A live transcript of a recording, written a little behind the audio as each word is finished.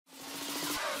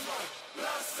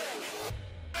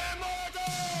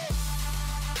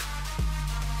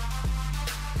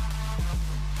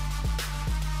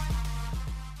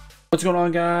What's going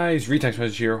on, guys? Retext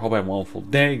message here. Hope I have a wonderful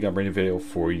day. Got a brand new video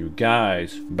for you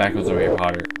guys. Back with some Harry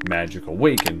Potter Magic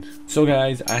Awakened. So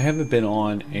guys, I haven't been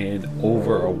on in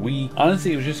over a week.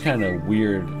 Honestly, it was just kind of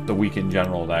weird, the week in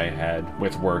general that I had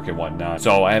with work and whatnot.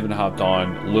 So I haven't hopped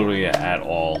on literally at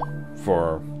all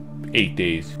for 8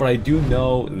 days. But I do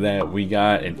know that we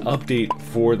got an update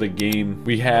for the game.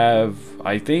 We have,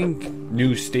 I think,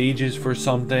 new stages for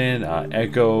something,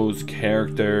 echoes,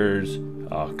 characters,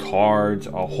 cards,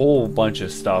 a whole bunch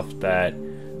of stuff that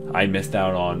I missed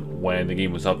out on when the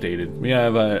game was updated. We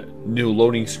have a new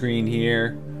loading screen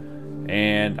here,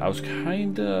 and I was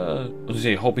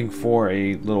hoping for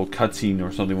a little cutscene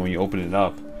or something when you open it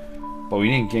up, but we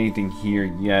didn't get anything here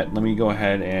yet. Let me go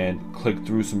ahead and click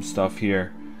through some stuff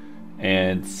here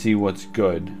and see what's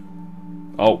good.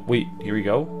 Oh wait, here we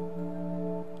go.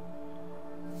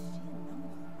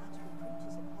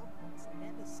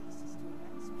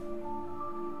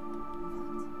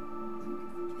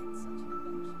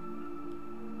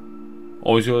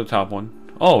 Always go to the top one.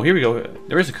 Oh, here we go.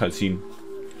 There is a cutscene.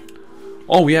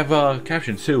 Oh, we have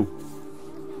captions too.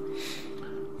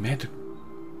 Man,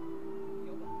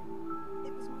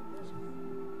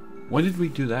 when did we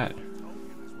do that?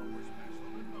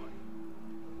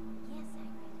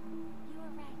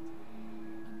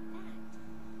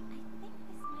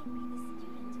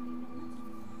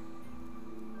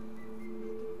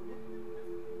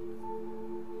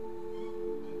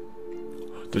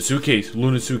 The suitcase,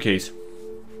 Luna's suitcase.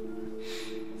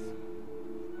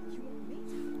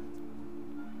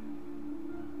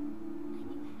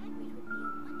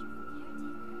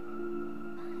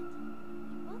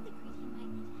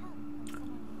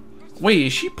 Wait,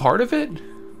 is she part of it?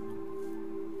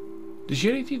 Did she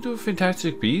have anything to do with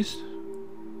Fantastic Beasts?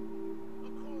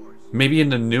 Maybe in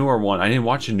the newer one. I didn't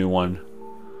watch a new one,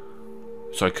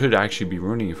 so I could actually be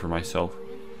ruining it for myself.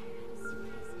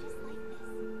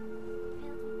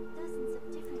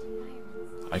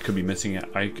 I could be missing it.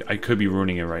 I could be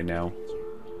ruining it right now.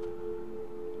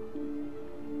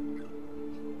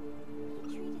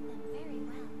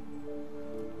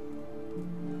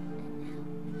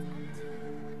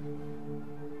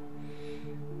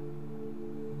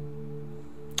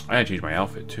 I gotta change my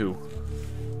outfit too.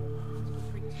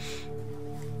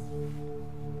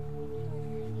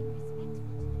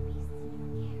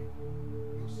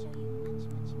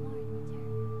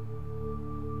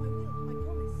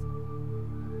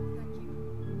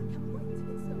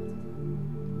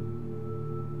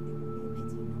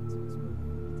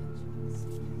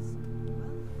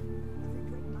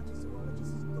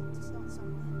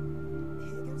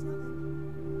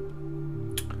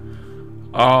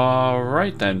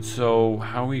 Alright then, so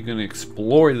how are we going to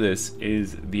explore this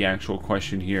is the actual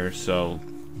question here. So,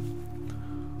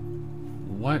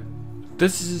 what?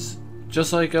 This is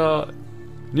just like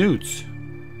Newt's,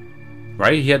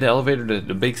 right? He had the elevator,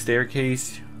 the big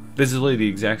staircase. This is literally the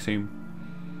exact same.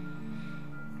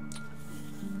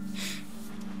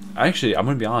 Actually, I'm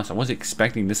going to be honest, I wasn't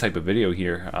expecting this type of video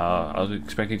here. I was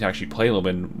expecting to actually play a little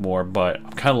bit more, but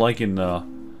I'm kind of liking the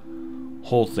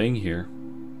whole thing here.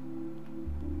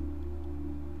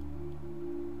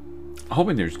 I'm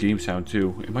hoping there's game sound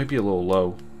too. It might be a little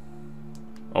low.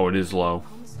 Oh, it is low.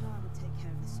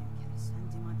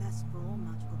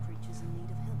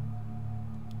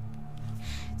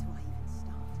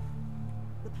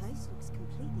 The place looks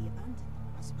completely abandoned.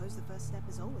 I suppose the first step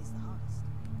is always the hardest.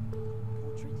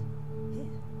 Portrait? Here.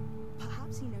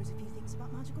 Perhaps he knows a few things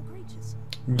about magical creatures.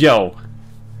 Yo.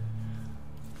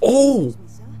 Oh!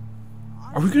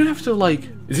 Are we gonna have to, like,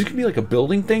 is this gonna be like a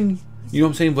building thing? You know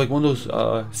what I'm saying? Like one of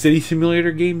those city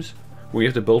simulator games where you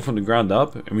have to build from the ground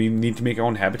up and we need to make our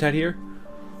own habitat here?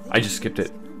 I just skipped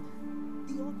it.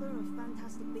 The author of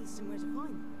Fantastic Beasts and Where to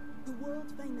Find Them, the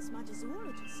world-famous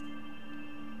magizoologist.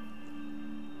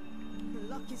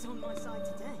 Luck is on my side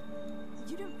today.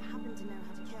 You don't happen to know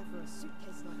how to care for a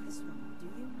suitcase like this one, do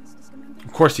you, Mr. Scamander?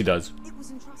 Of course he does. It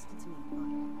was entrusted to me,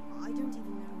 but I don't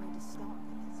even know where to start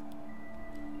with it.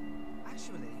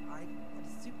 Actually, I had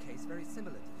a suitcase very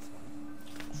similar to this one.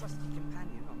 Trusty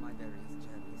companion on my various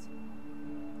journeys.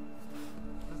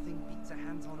 Nothing beats a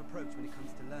hands-on approach when it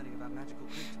comes to learning about magical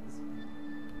creatures.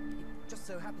 It just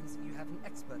so happens that you have an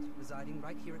expert residing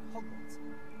right here at Hogwarts.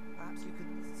 Perhaps you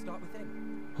could start with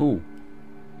him. Who?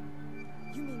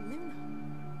 You mean Luna?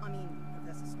 I mean,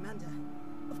 Professor Scamander.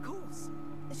 Of course.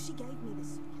 She gave me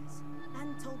this suitcase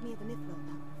and told me of a Niffler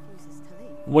that refuses to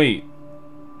leave. Wait.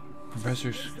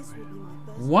 Professor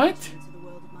What? Into the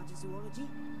world of magizoology.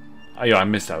 Oh, yeah, I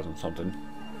missed out on something.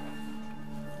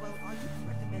 Well, I would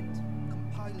recommend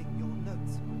compiling your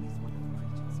notes on these wonderful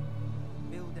creatures.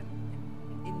 Build an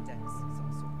index of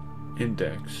some sort.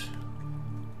 Index.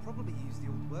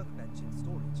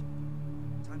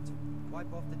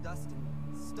 wipe off the dust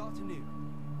and start anew.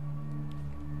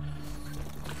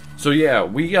 So yeah,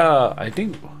 I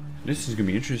think this is gonna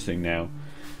be interesting now.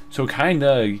 So it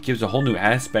kinda gives a whole new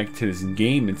aspect to this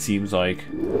game, it seems like.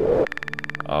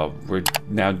 We're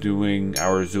now doing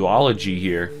our zoology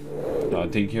here.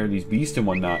 Taking care of these beasts and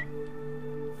whatnot.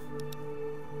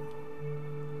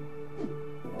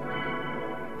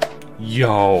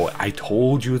 Yo, I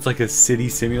told you it's like a city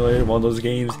simulator, one of those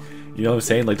games. You know what I'm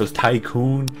saying? Like those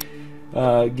tycoon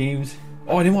games.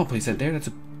 Oh, I didn't want to place that there. That's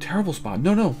a terrible spot.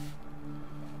 No.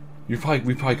 We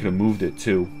probably could have moved it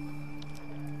too.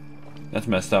 That's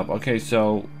messed up. Okay,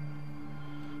 so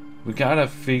we gotta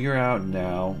figure out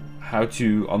now how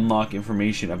to unlock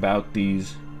information about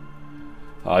these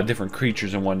different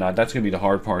creatures and whatnot. That's gonna be the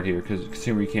hard part here, because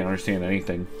considering we can't understand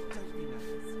anything. Don't be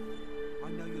nervous. I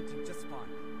know you'll do just fine.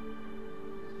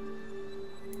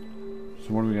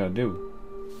 So what do we gotta do?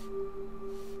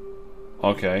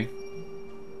 Okay.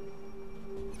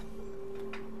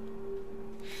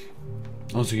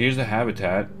 Oh, so here's the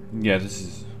habitat. Yeah,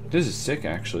 this is sick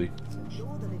actually. So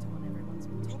you're the little one everyone's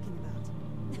been talking about.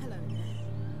 Hello there.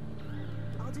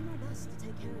 I'll do my best to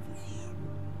take care of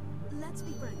you. Let's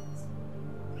be friends.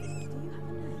 Do you have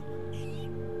a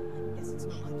name? I guess it's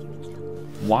not like you can tell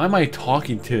me. Why am I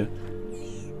talking to?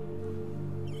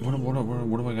 What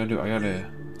am I gonna do? I gotta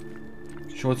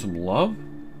show it some love.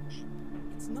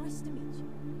 It's nice to meet you.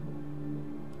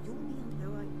 You'll be on,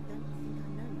 though I don't think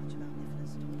I know much about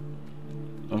Nicholas at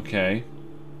all. Okay.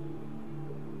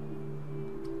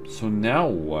 So now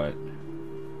what?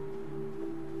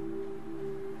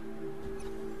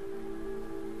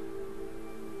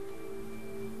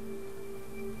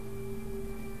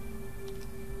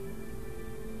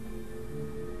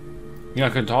 You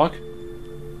not gonna talk?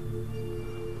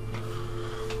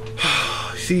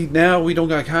 See, now we don't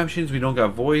got captions, we don't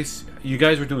got voice. You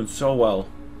guys were doing so well.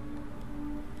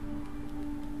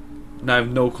 And I have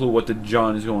no clue what the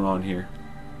John is going on here.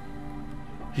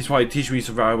 He's probably teaching me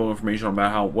some valuable information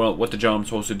about how what the job I'm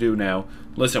supposed to do now.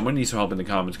 Listen, I'm gonna need some help in the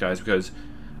comments, guys, because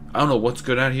I don't know what's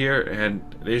good out here, and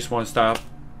they just want to stop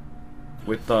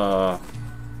with you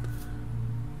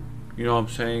know what I'm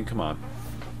saying? Come on.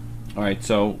 All right,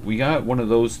 so we got one of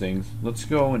those things. Let's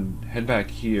go and head back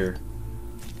here.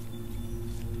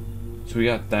 So we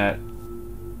got that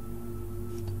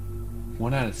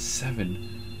 1 out of 7.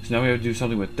 So now we have to do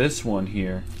something with this one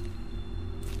here.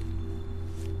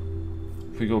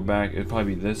 If we go back, it'd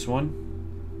probably be this one.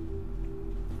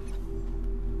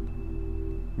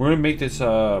 We're gonna make this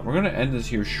we're gonna end this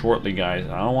here shortly, guys.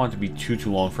 I don't want it to be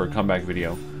too long for a comeback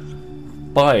video,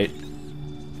 but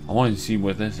I wanted to see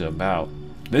what this is about.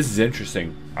 This is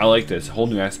interesting. I like this whole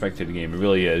new aspect to the game. It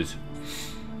really is.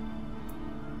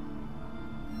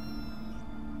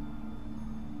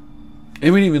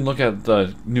 And we didn't even look at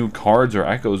the new cards or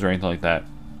echoes or anything like that.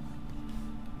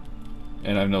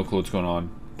 And I have no clue what's going on.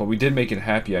 But we did make it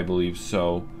happy, I believe,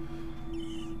 so...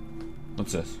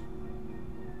 What's this?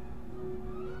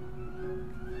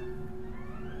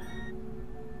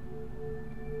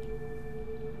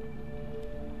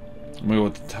 I'm gonna go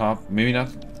with the top. Maybe not.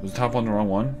 Was the top one the wrong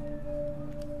one?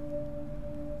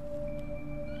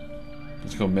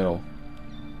 Let's go middle.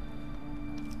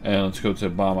 And let's go to the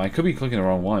bottom. I could be clicking the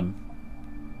wrong one.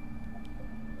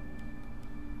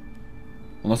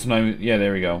 Unless I'm not even... Yeah,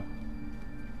 there we go.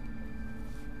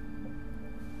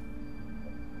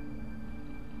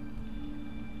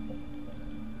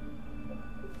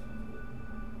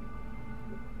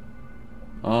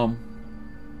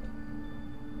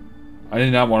 I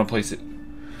did not want to place it.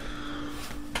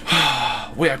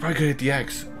 Wait, I probably could hit the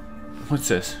X. What's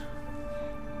this?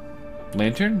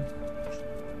 Lantern?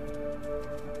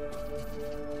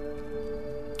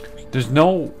 There's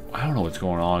no... I don't know what's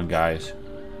going on, guys.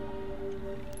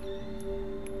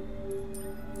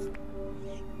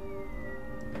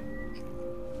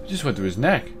 It just went through his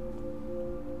neck.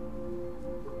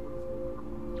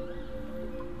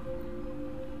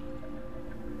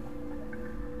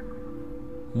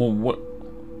 Well, what?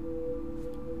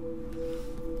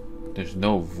 There's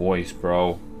no voice,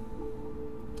 bro.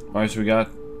 Alright, so we got...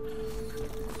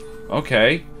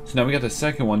 Okay. So now we got the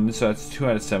second one, so that's 2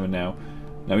 out of 7 now.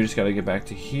 Now we just gotta get back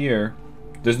to here.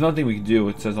 There's nothing we can do,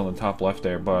 it says on the top left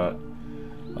there, but...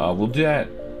 we'll do that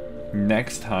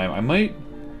next time. I might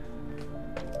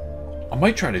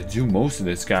try to do most of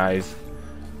this, guys.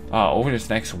 Over this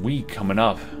next week coming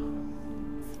up.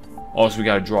 Oh, so we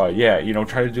gotta draw it. Yeah, you know,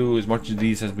 try to do as much of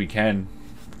these as we can.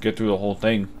 Get through the whole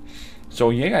thing. So,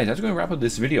 yeah, guys, that's gonna wrap up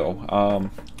this video.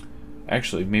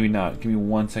 Actually, maybe not. Give me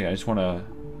 1 second. I just wanna...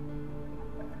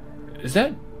 Is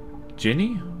that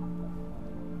Ginny?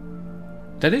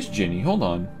 That is Ginny. Hold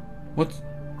on. What?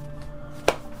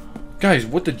 Guys,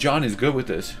 what the John is good with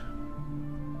this?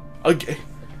 Okay.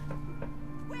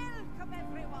 Welcome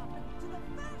everyone to the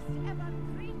first ever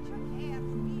creature care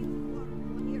field work.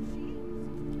 Here she is.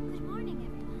 Good morning,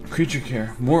 everyone. Creature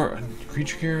care. More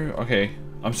creature care? Okay.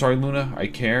 I'm sorry, Luna. I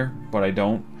care, but I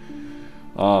don't.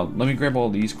 Let me grab all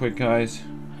these quick, guys.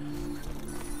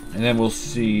 And then we'll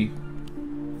see.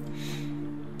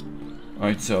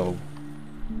 Alright, so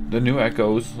the new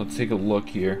echoes. Let's take a look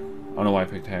here. I don't know why I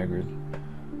picked Hagrid.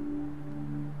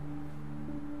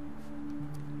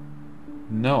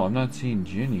 No, I'm not seeing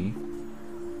Ginny.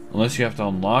 Unless you have to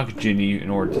unlock Ginny in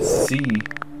order to see.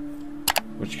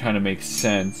 Which kind of makes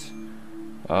sense.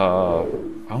 I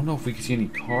don't know if we can see any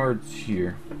cards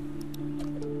here.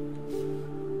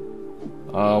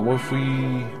 What if we...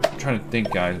 I'm trying to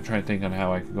think, guys. I'm trying to think on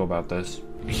how I can go about this.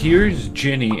 Here's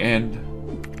Ginny and...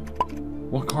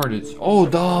 What card is... Oh,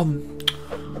 the...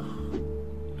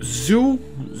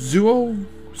 Zuo?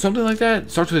 Something like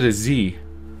that? Starts with a Z.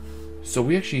 So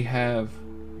we actually have...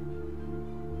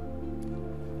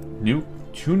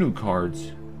 Two new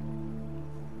cards.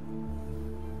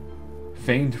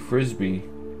 Famed Frisbee.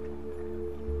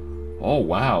 Oh,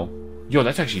 wow. Yo,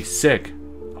 that's actually sick.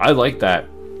 I like that.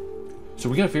 So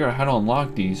we gotta figure out how to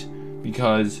unlock these,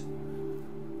 because...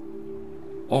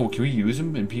 Oh, can we use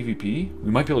them in PvP? We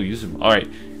might be able to use them. Alright.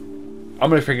 I'm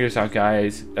gonna figure this out,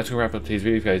 guys. That's gonna wrap up today's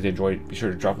video. If you guys enjoyed, be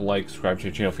sure to drop a like, subscribe to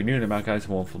the channel if you're new to the channel, guys.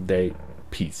 Have a wonderful day.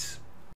 Peace.